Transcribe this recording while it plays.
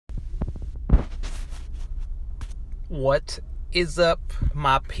What is up,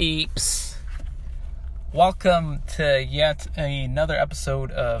 my peeps? Welcome to yet another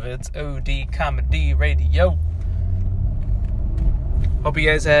episode of It's OD Comedy Radio. Hope you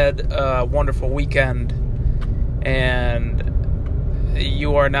guys had a wonderful weekend and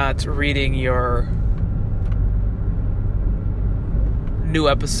you are not reading your new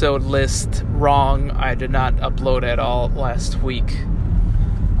episode list wrong. I did not upload at all last week.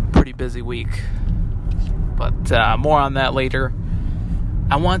 Pretty busy week. But more on that later.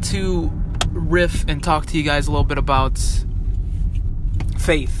 I want to riff and talk to you guys a little bit about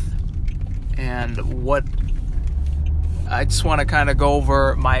faith and what I just want to kind of go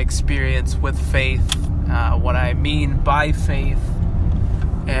over my experience with faith, what I mean by faith,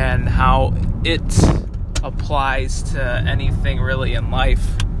 and how it applies to anything really in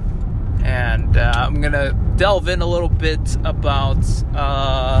life. And I'm going to delve in a little bit about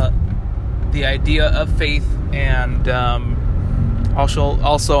the idea of faith and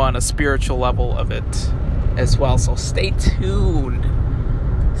also on a spiritual level of it as well. So stay tuned.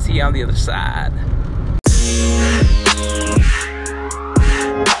 See you on the other side.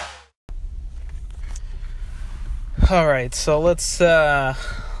 All right, so let's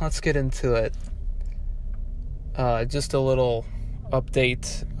get into it. Just a little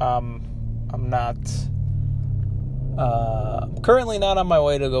update. I'm not currently not on my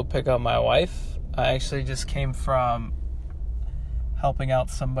way to go pick up my wife. I actually just came from helping out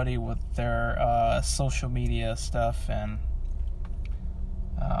somebody with their social media stuff, and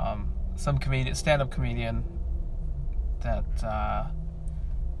some stand-up comedian that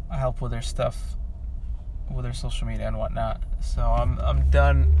I help with their stuff, with their social media and whatnot. So I'm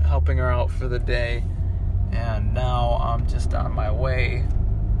done helping her out for the day, and now I'm just on my way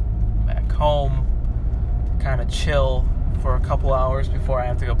back home, kind of chill for a couple hours before I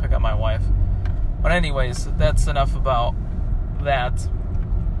have to go pick up my wife. But anyways, that's enough about that.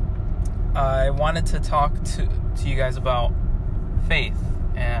 I wanted to talk to you guys about faith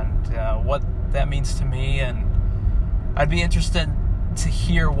and what that means to me, and I'd be interested to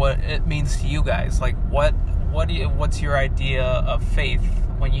hear what it means to you guys. Like, what's your idea of faith?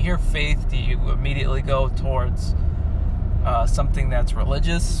 When you hear faith, do you immediately go towards something that's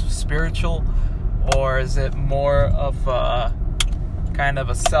religious, spiritual, or is it more of a kind of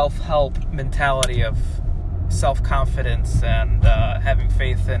a self-help mentality of self-confidence and having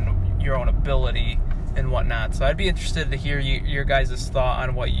faith in your own ability and whatnot? So I'd be interested to hear your guys' thought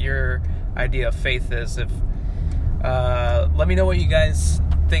on what your idea of faith is. Let me know what you guys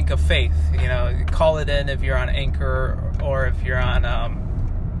think of faith. You know, call it in if you're on Anchor or if you're on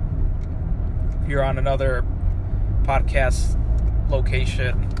another podcast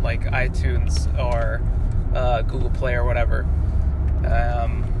location like iTunes or Google Play or whatever.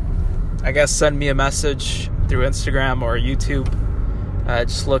 I guess send me a message through Instagram or YouTube.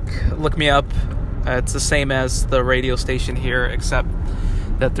 Just look me up. It's the same as the radio station here, except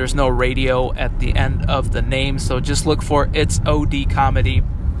that there's no radio at the end of the name. So just look for It's OD Comedy.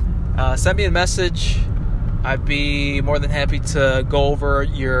 Send me a message. I'd be more than happy to go over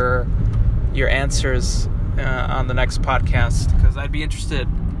your answers on the next podcast, because I'd be interested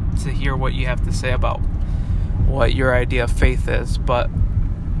to hear what you have to say about what your idea of faith is. But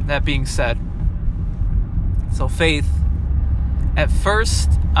that being said, so faith, at first,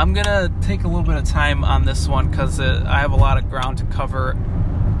 I'm going to take a little bit of time on this one because I have a lot of ground to cover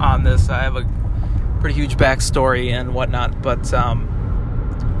on this. I have a pretty huge backstory and whatnot. But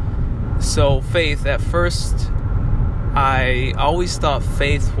so faith, at first, I always thought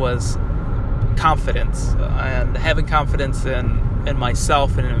faith was confidence and having confidence in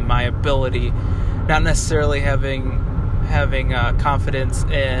myself and in my ability, not necessarily having confidence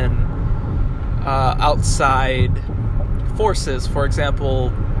in outside forces. For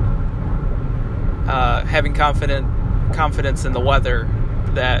example, having confidence in the weather,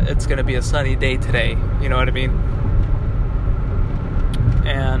 that it's going to be a sunny day today. You know what I mean?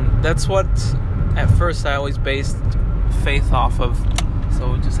 And that's what at first I always based faith off of.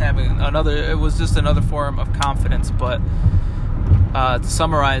 So just it was just another form of confidence, but to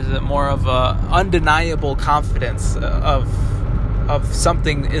summarize it, more of a undeniable confidence of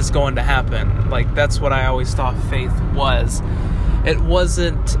something is going to happen. Like, that's what I always thought faith was. It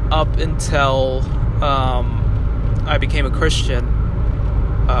wasn't up until I became a Christian.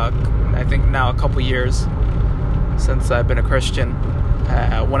 I think now a couple years since I've been a Christian.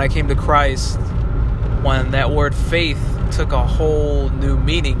 When I came to Christ, when that word faith took a whole new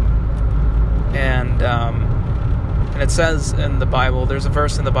meaning, and it says in the Bible, there's a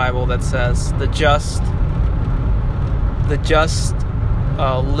verse in the Bible that says the just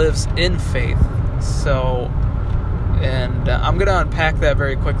lives in faith. So And I'm going to unpack that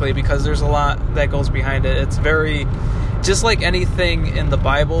very quickly because there's a lot that goes behind it. It's very, just like anything in the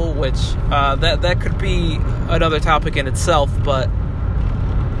Bible, which that could be another topic in itself, but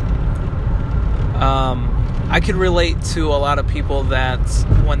I can relate to a lot of people that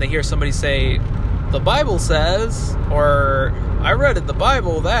when they hear somebody say, the Bible says, or I read in the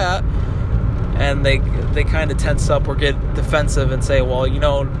Bible that, and they kind of tense up or get defensive and say, well, you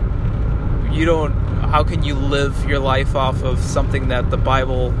don't, how can you live your life off of something that the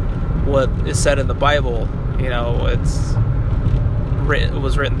Bible, what is said in the Bible? You know, it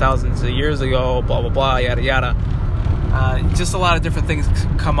was written thousands of years ago, blah, blah, blah, yada, yada. Just a lot of different things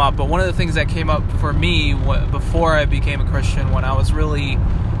come up. But one of the things that came up for me before I became a Christian, when I was really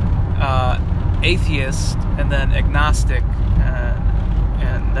atheist and then agnostic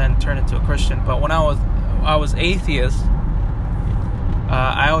and then turned into a Christian. But when I was atheist,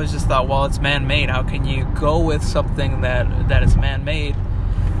 I always just thought, well, it's man-made. How can you go with something that is man-made?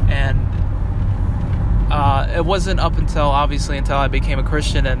 And it wasn't until I became a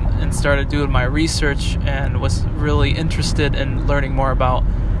Christian and started doing my research and was really interested in learning more about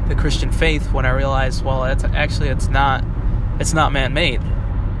the Christian faith when I realized, well, it's not man-made.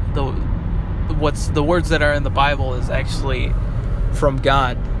 The words that are in the Bible is actually from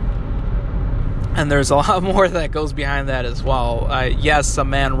God. And there's a lot more that goes behind that as well. Yes, a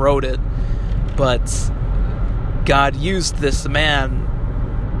man wrote it, but God used this man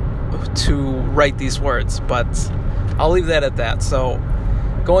to write these words. But I'll leave that at that. So,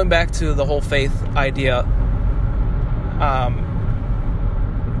 going back to the whole faith idea,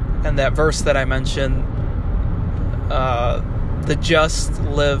 and that verse that I mentioned, the just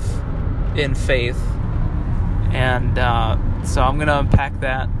live in faith. And so I'm going to unpack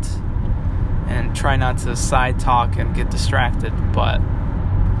that and try not to side talk and get distracted. But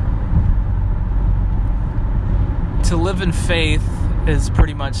to live in faith is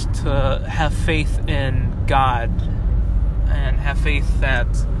pretty much to have faith in God and have faith that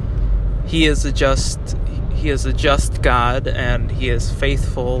He is a just God, and He is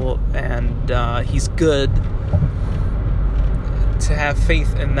faithful, and He's good. To have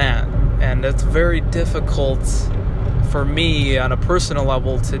faith in that, and it's very difficult for me on a personal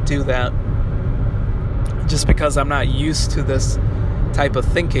level to do that, just because I'm not used to this type of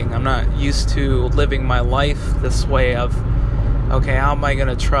thinking. I'm not used to living my life this way of, okay, how am I going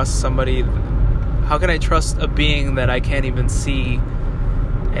to trust somebody? How can I trust a being that I can't even see,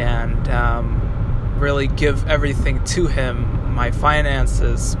 and really give everything to Him? My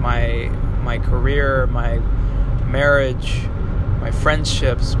finances, my career, my marriage, my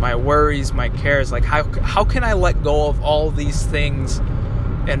friendships, my worries, my cares. Like, how can I let go of all these things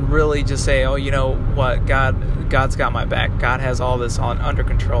and really just say, oh, you know what, God's got my back. God has all this under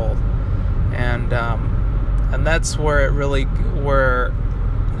control. And that's where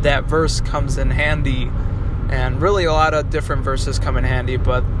that verse comes in handy. And really a lot of different verses come in handy,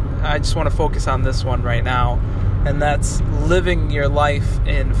 but I just want to focus on this one right now. And that's living your life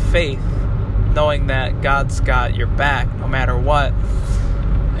in faith, knowing that God's got your back no matter what.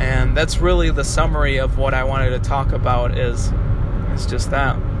 And that's really the summary of what I wanted to talk about is just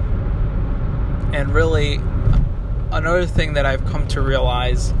that. And really, another thing that I've come to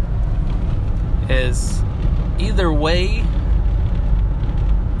realize is either way,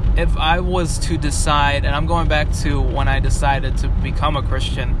 if I was to decide, and I'm going back to when I decided to become a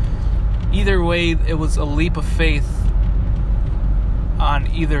Christian, either way, it was a leap of faith on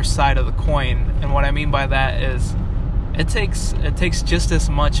either side of the coin. And what I mean by that is it takes just as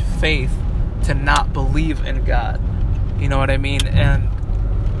much faith to not believe in God. You know what I mean? And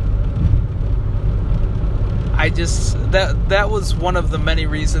I just that was one of the many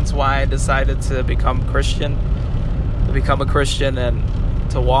reasons why I decided to become a Christian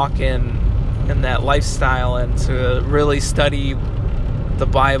and to walk in that lifestyle and to really study the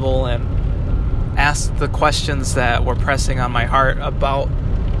Bible and ask the questions that were pressing on my heart about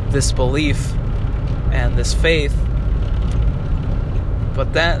this belief and this faith.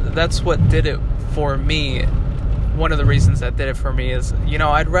 But that's what did it for me. One of the reasons that did it for me is, you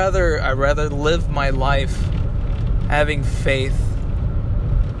know, I'd rather live my life having faith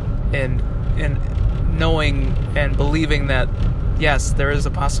in knowing and believing that yes, there is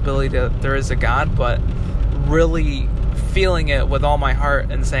a possibility that there is a God, but really feeling it with all my heart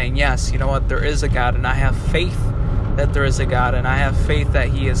and saying, yes, you know what, there is a God, and I have faith that there is a God, and I have faith that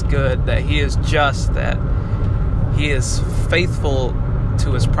He is good, that He is just, that He is faithful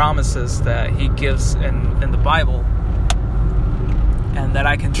to His promises that He gives in the Bible, and that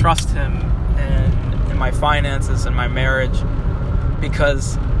I can trust Him in my finances and my marriage,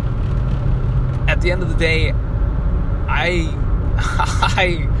 because at the end of the day, I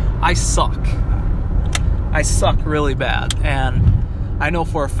suck. I suck really bad, and I know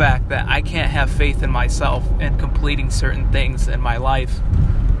for a fact that I can't have faith in myself in completing certain things in my life.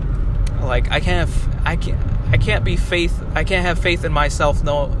 Like I can't have faith in myself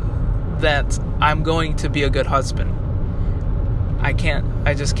know that I'm going to be a good husband. I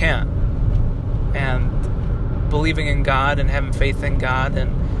just can't. And believing in God and having faith in God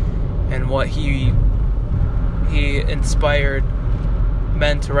and what He inspired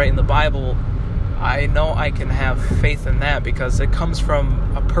men to write in the Bible, I know I can have faith in that because it comes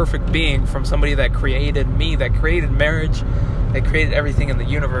from a perfect being, from somebody that created me, that created marriage, that created everything in the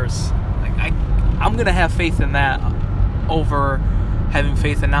universe. Like I'm gonna have faith in that over having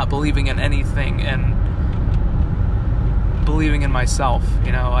faith in not believing in anything and believing in myself.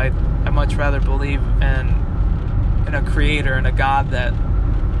 You know, I much rather believe in a creator and a God that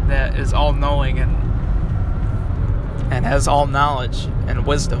is all knowing and has all knowledge and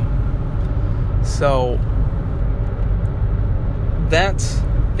wisdom. So that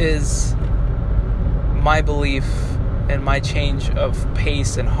is my belief and my change of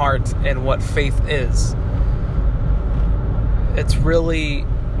pace and heart and what faith is. It's really,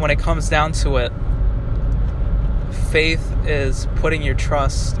 when it comes down to it, faith is putting your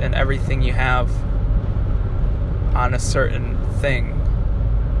trust in everything you have on a certain thing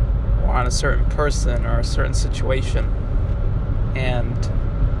or on a certain person or a certain situation. And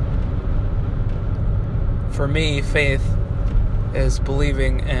for me, faith is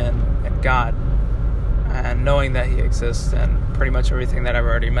believing in God and knowing that He exists and pretty much everything that I've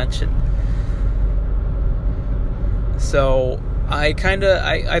already mentioned. So I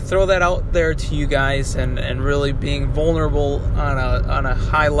throw that out there to you guys and really being vulnerable on a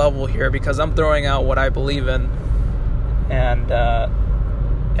high level here because I'm throwing out what I believe in. And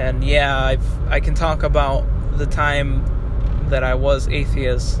yeah, I can talk about the time that I was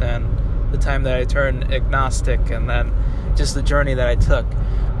atheist and the time that I turned agnostic and then just the journey that I took.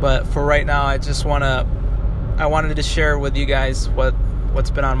 But for right now, I wanted to share with you guys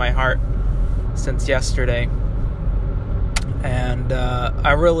what's been on my heart since yesterday. And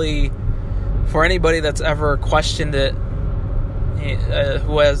I really, for anybody that's ever questioned it,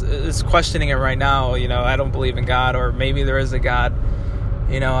 who is questioning it right now, you know, I don't believe in God, or maybe there is a God,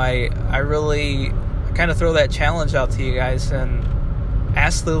 you know, I really kind of throw that challenge out to you guys and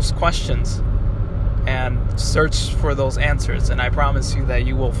ask those questions and search for those answers, and I promise you that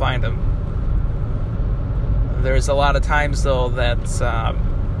you will find them. There's a lot of times, though, that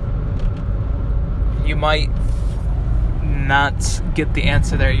you might not get the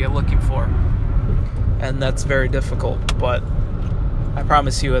answer that you're looking for, and that's very difficult, but I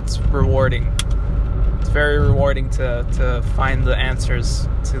promise you it's rewarding. It's very rewarding to find the answers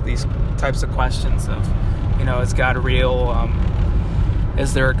to these types of questions of, you know, is God real?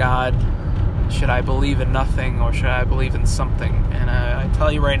 Is there a God? Should I believe in nothing or should I believe in something? And I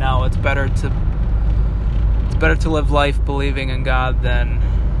tell you right now, it's better to live life believing in God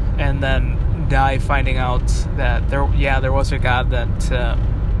and then die finding out that there was a God, than to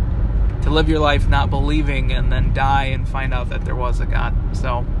live your life not believing and then die and find out that there was a God.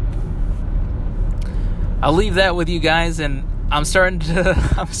 So I'll leave that with you guys, and I'm starting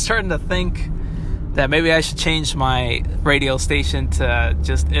to think that maybe I should change my radio station to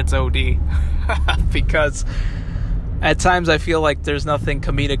just It's OD because at times I feel like there's nothing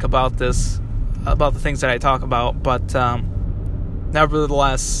comedic about the things that I talk about, but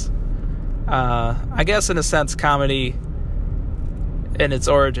nevertheless, I guess in a sense, comedy in its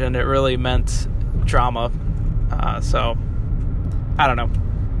origin, it really meant drama. So I don't know.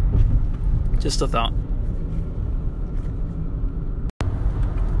 Just a thought.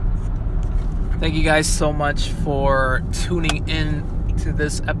 Thank you guys so much for tuning in to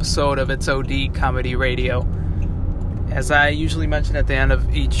this episode of It's OD Comedy Radio. As I usually mention at the end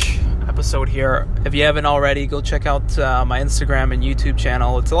of each episode here, if you haven't already, go check out my Instagram and YouTube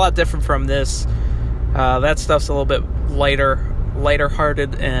channel. It's a lot different from this. That stuff's a little bit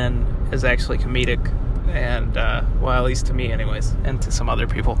lighter-hearted, and is actually comedic, and well, at least to me anyways, and to some other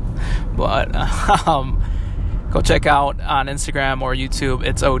people. But go check out on Instagram or YouTube,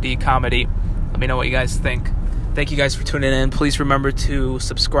 It's OD Comedy. Let me know what you guys think. Thank you guys for tuning in. Please remember to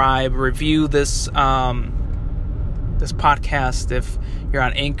subscribe, review this podcast if you're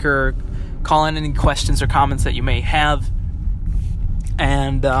on Anchor. Call in any questions or comments that you may have.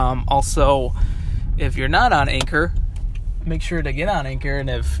 And also, if you're not on Anchor, make sure to get on Anchor. And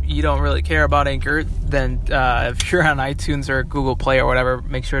if you don't really care about Anchor, then if you're on iTunes or Google Play or whatever,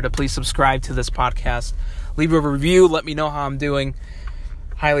 make sure to please subscribe to this podcast. Leave a review. Let me know how I'm doing.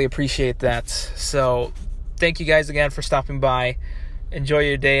 Highly appreciate that. So thank you guys again for stopping by. Enjoy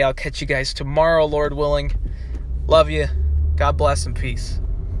your day. I'll catch you guys tomorrow, Lord willing. Love you. God bless and peace.